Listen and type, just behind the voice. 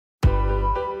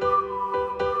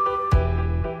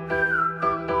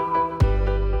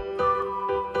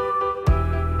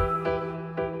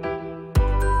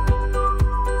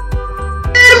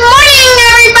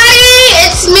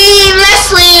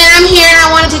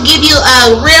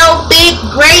a real big,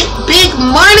 great, big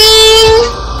morning.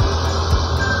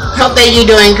 Hope that you're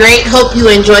doing great. Hope you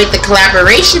enjoyed the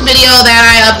collaboration video that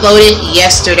I uploaded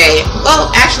yesterday.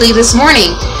 Well, actually this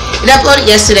morning. It uploaded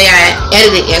yesterday. I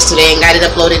edited yesterday and got it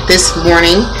uploaded this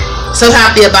morning. So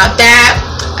happy about that.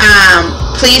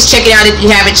 Please check it out if you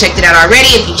haven't checked it out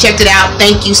already. If you checked it out,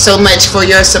 thank you so much for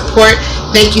your support.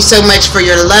 Thank you so much for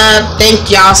your love. Thank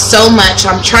y'all so much.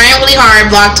 I'm trying really hard,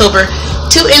 Vlogtober,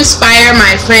 to inspire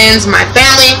my friends, my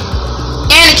family,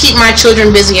 and to keep my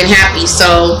children busy and happy.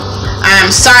 So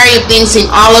I'm sorry if things seem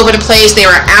all over the place. They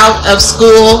were out of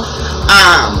school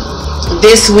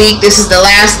this week. This is the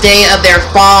last day of their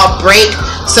fall break.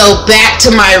 So back to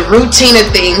my routine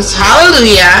of things.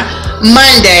 Hallelujah.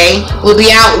 Monday, we'll be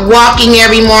out walking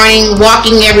every morning,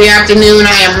 walking every afternoon.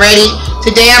 I am ready.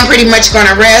 Today I'm pretty much going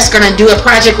to rest, going to do a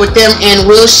project with them, and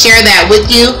we'll share that with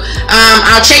you.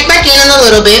 I'll check back in a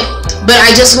little bit, but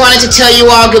I just wanted to tell you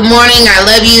all good morning. I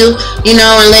love you, and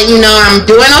let you know I'm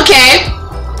doing okay.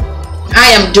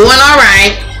 I am doing all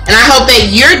right, and I hope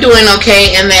that you're doing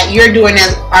okay and that you're doing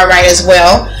all right as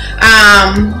well.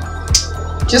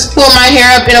 Just pull my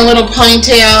hair up in a little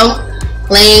ponytail.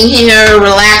 Laying here,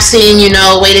 relaxing,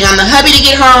 waiting on the hubby to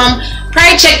get home.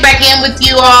 Probably check back in with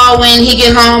you all when he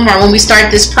get home or when we start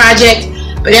this project.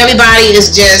 But everybody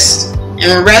is just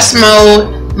in rest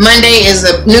mode. Monday is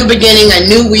a new beginning, a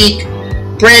new week,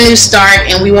 brand new start,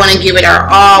 and we want to give it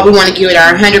our all. We want to give it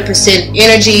our 100%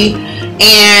 energy.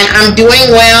 And I'm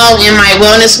doing well in my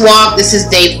wellness walk. This is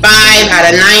day 5 out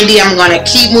of 90. I'm going to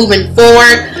keep moving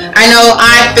forward. I know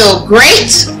I feel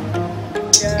great,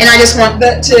 and I just want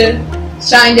that to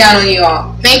shine down on you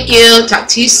all. Thank you. Talk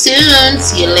to you soon.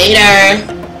 See you later.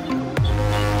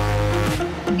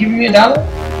 Give me $1.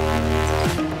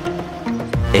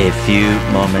 A few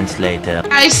moments later.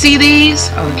 I see these.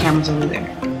 Oh, the camera's over there.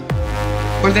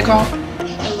 What are they called?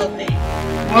 Elote.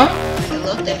 What?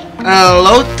 Elote.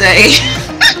 Elote.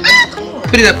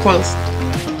 Put it up close.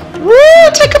 Woo!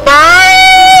 Take a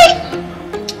bite.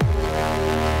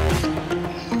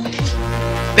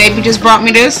 Baby just brought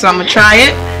me this, so I'm gonna try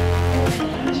it.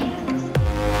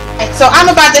 So I'm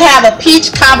about to have a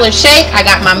peach cobbler shake. I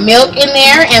got my milk in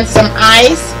there and some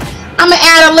ice. I'm gonna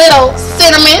add a little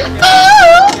cinnamon.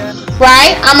 Ooh,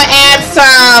 right? I'm gonna add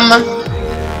some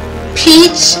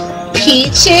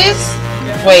peaches.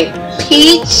 Wait,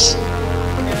 peach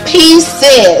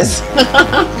pieces.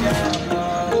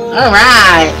 All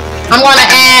right. I'm gonna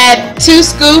add 2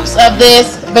 scoops of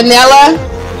this vanilla.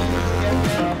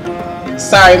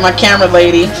 Sorry, my camera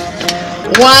lady. 1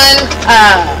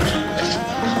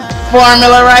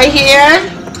 formula right here.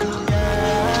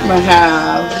 I'm gonna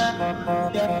have,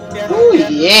 oh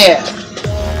yeah,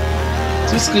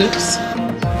 2 scoops.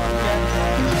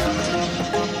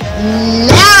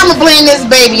 Now I'm gonna blend this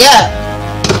baby up.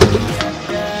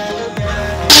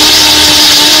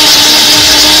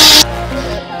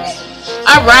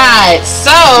 All right,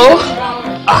 so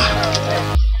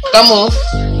don't move.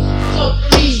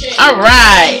 All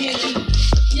right.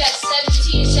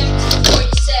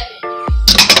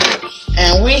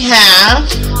 And we have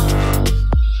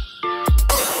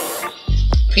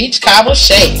peach cobbler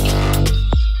shake.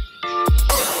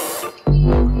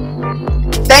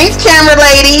 Thanks, camera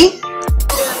lady.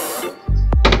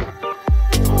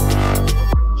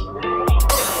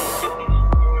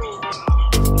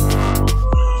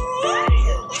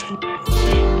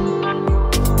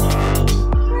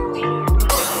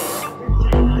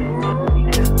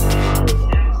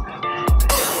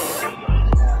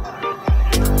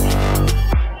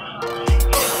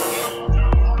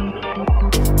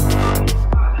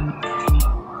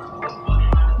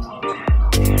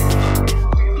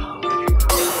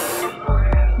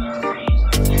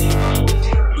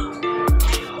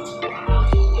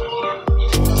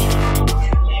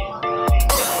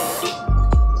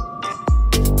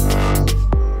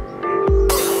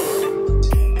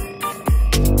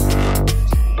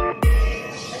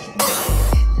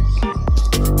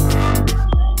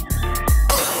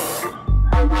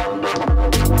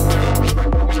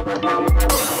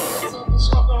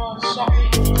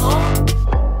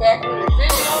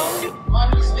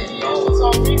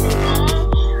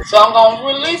 So I'm going to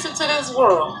release it to this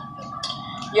world.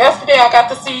 Yesterday I got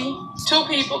to see 2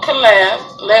 people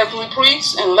collab, Leslie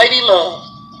Preach and Lady Love.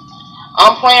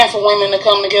 I'm praying for women to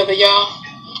come together, y'all.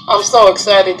 I'm so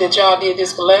excited that y'all did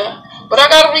this collab. But I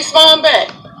got to respond back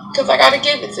because I got to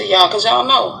give it to y'all because y'all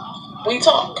know we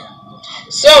talk.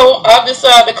 So I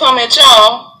decided to come at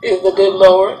y'all, is the good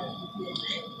Lord.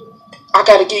 I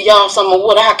got to give y'all some of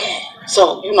what I got.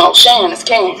 So, sharing is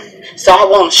caring. So I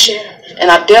want to share, and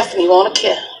I definitely want to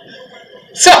care.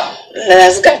 So,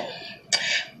 let's go.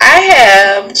 I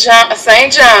have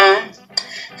St. John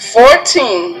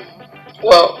 14.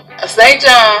 Well, St.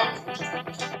 John.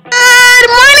 Good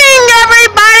morning,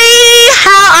 everybody.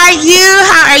 How are you?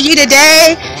 How are you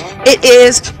today? It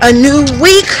is a new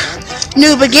week,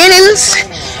 new beginnings.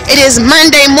 It is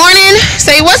Monday morning.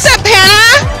 Say, what's up,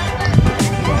 Hannah?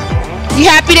 You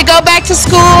happy to go back to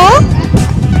school?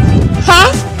 Huh?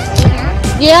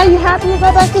 Yeah, you happy to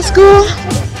go back to school?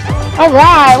 All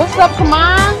right. What's up? Come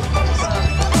on.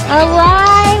 All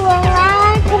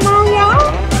right. Come on, y'all.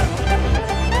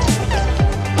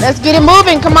 Let's get it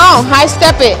moving. Come on. High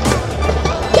step it.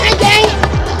 Gang, gang.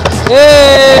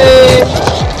 Hey.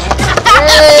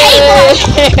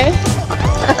 Hey.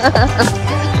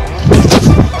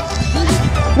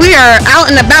 We are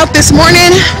out and about this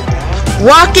morning.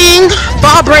 Walking.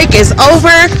 Fall break is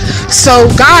over. So,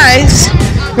 guys,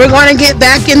 we're going to get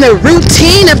back in the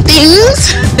routine of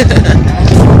things.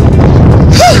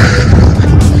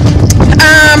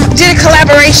 Did a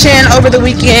collaboration over the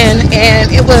weekend and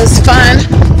it was fun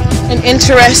and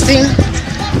interesting.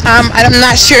 I'm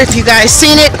not sure if you guys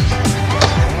seen it.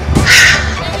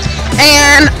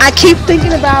 And I keep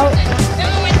thinking about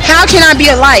how can I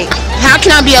be a light? How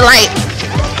can I be a light?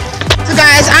 So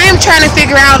guys, I am trying to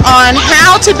figure out on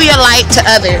how to be a light to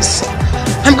others.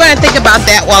 I'm going to think about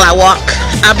that while I walk.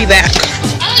 I'll be back.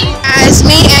 Guys,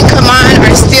 me and Kaman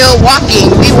are still walking.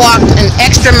 We walked an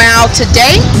extra mile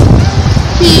today.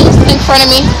 He's in front of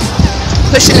me,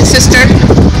 pushing his sister.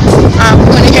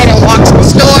 Went ahead and walked to the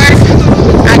store.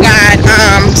 I got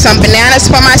some bananas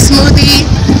for my smoothie.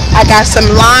 I got some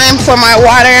lime for my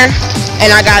water.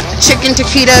 And I got chicken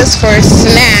taquitos for a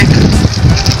snack.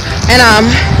 And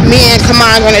me and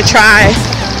Kaman are going to try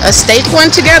a steak one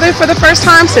together for the first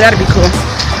time, so that'll be cool.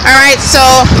 Alright, so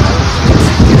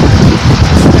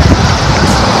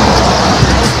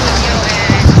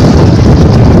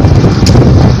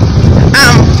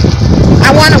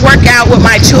I want to work out with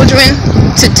my children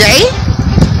today.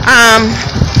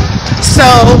 So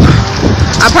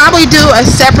I'll probably do a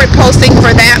separate posting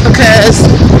for that because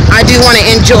I do want to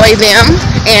enjoy them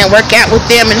and work out with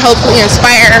them and hopefully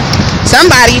inspire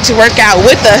somebody to work out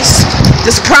with us.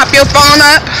 Just prop your phone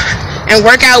up and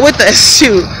work out with us.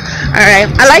 Shoot.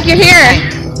 Alright. I like your hair.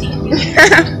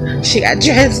 She got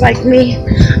dreads like me.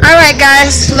 Alright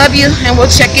guys. Love you and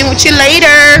we'll check in with you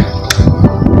later.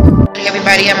 Hey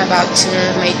everybody, I'm about to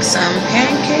make some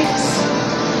pancakes.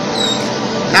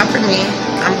 Not for me.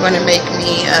 I'm going to make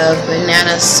me a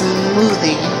banana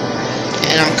smoothie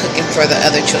and I'm cooking for the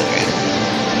other children.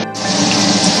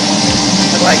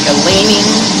 Like a leaning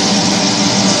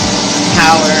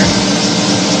tower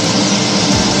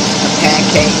of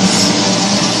pancakes.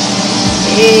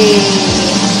 Hey.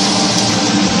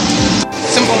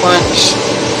 Simple lunch.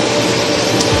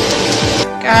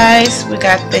 Guys, we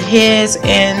got the his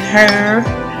and her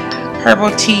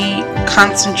herbal tea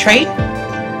concentrate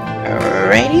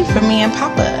ready for me and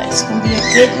Papa. It's gonna be a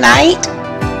good night.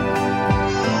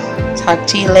 Talk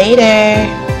to you later.